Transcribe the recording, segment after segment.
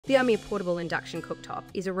The OMEO Portable Induction Cooktop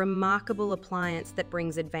is a remarkable appliance that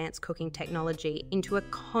brings advanced cooking technology into a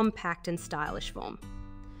compact and stylish form.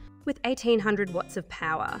 With 1800 watts of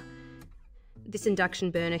power, this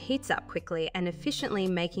induction burner heats up quickly and efficiently,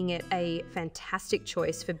 making it a fantastic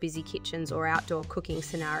choice for busy kitchens or outdoor cooking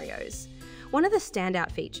scenarios. One of the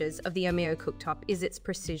standout features of the OMEO cooktop is its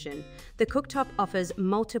precision. The cooktop offers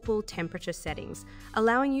multiple temperature settings,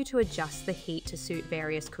 allowing you to adjust the heat to suit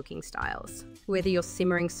various cooking styles. Whether you're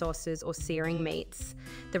simmering sauces or searing meats,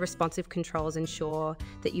 the responsive controls ensure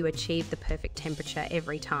that you achieve the perfect temperature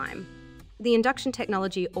every time. The induction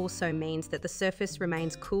technology also means that the surface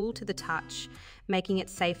remains cool to the touch, making it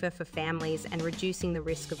safer for families and reducing the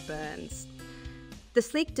risk of burns. The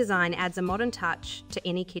sleek design adds a modern touch to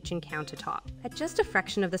any kitchen countertop, at just a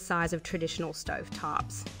fraction of the size of traditional stove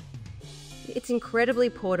tops. It's incredibly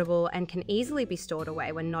portable and can easily be stored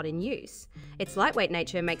away when not in use. Its lightweight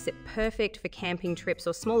nature makes it perfect for camping trips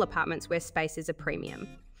or small apartments where space is a premium.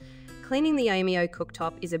 Cleaning the OMEO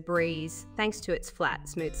cooktop is a breeze thanks to its flat,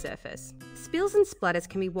 smooth surface. Spills and splatters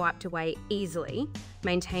can be wiped away easily,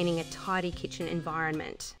 maintaining a tidy kitchen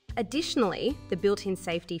environment. Additionally, the built-in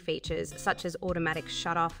safety features such as automatic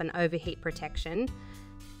shut-off and overheat protection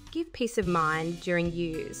give peace of mind during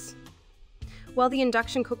use. While the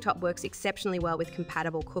induction cooktop works exceptionally well with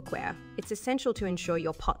compatible cookware, it's essential to ensure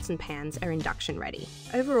your pots and pans are induction ready.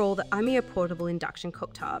 Overall, the OMEO Portable Induction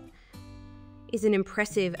Cooktop is an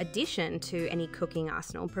impressive addition to any cooking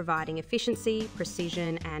arsenal, providing efficiency,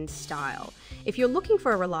 precision, and style. If you're looking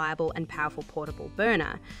for a reliable and powerful portable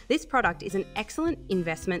burner, this product is an excellent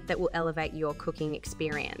investment that will elevate your cooking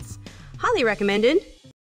experience. Highly recommended.